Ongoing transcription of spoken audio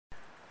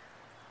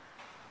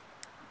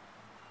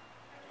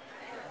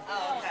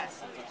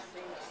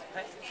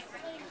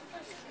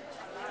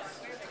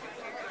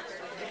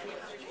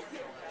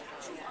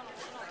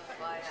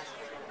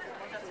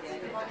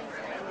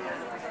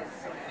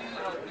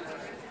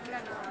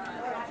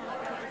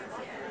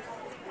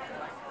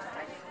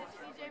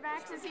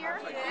Maxx is here?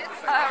 Yes.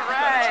 All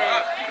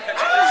right.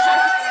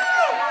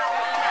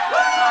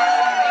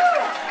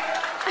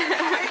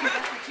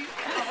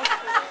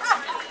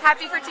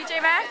 Happy for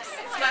TJ Maxx?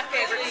 It's my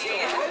favorite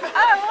store.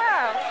 Oh,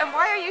 wow. And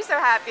why are you so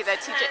happy that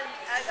TJ...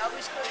 I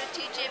always go to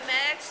TJ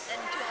Maxx,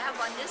 and to have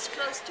one this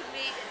close to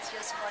me, it's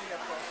just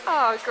wonderful.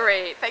 Oh,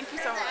 great. Thank you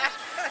so much.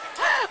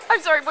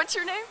 I'm sorry, what's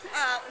your name?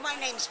 My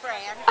name's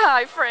Fran.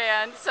 Hi,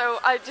 Fran. So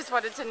I just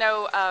wanted to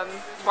know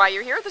why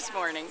you're here this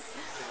morning.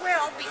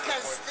 Well,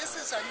 because this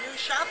is a new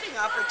shopping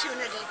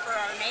opportunity for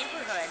our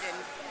neighborhood, and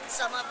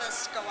some of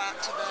us go out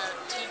to the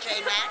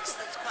TJ Maxx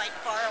that's quite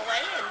far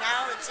away, and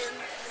now it's in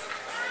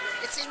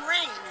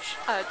range.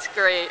 That's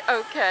great.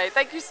 Okay,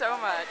 thank you so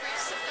much.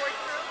 Support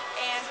group,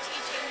 and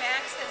TJ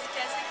Maxx has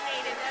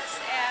designated us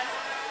as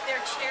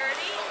their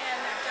charity, and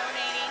they're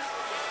donating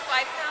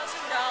 $5,000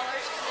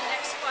 for the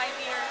next 5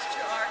 years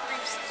to our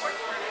grief support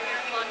group here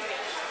in Long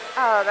Beach.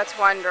 Oh, that's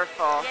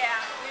wonderful.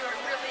 Yeah, we were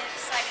really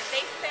excited.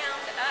 They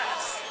found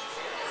us,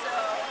 so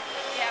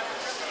yeah, we're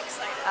really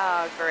excited.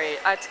 Oh, great.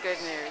 That's good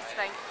news.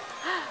 Thank you.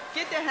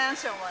 Get the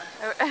handsome one.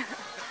 Oh,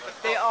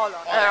 They all are.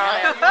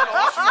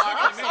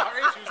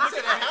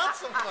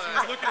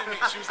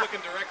 She was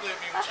looking directly at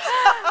me when she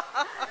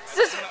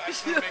said I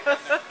just want to make that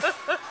note.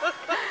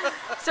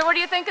 So what do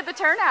you think of the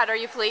turnout? Are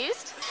you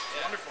pleased?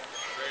 Wonderful.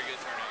 Very good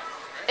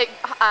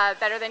turnout.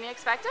 Better than you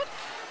expected?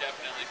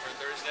 Definitely for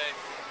Thursday.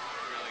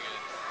 Really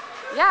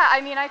good. Yeah,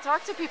 I mean, I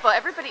talk to people.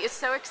 Everybody is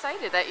so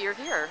excited that you're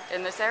here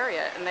in this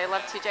area, and they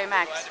love TJ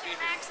Maxx. Glad to be here.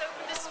 Maxx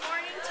opened this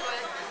morning to a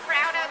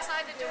crowd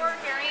outside the door.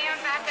 Here I am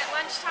back at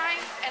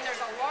lunchtime, and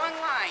there's a long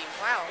line.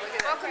 Wow, look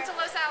at that. Welcome to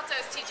Los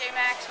Altos, TJ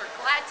Maxx. We're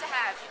glad to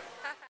have you.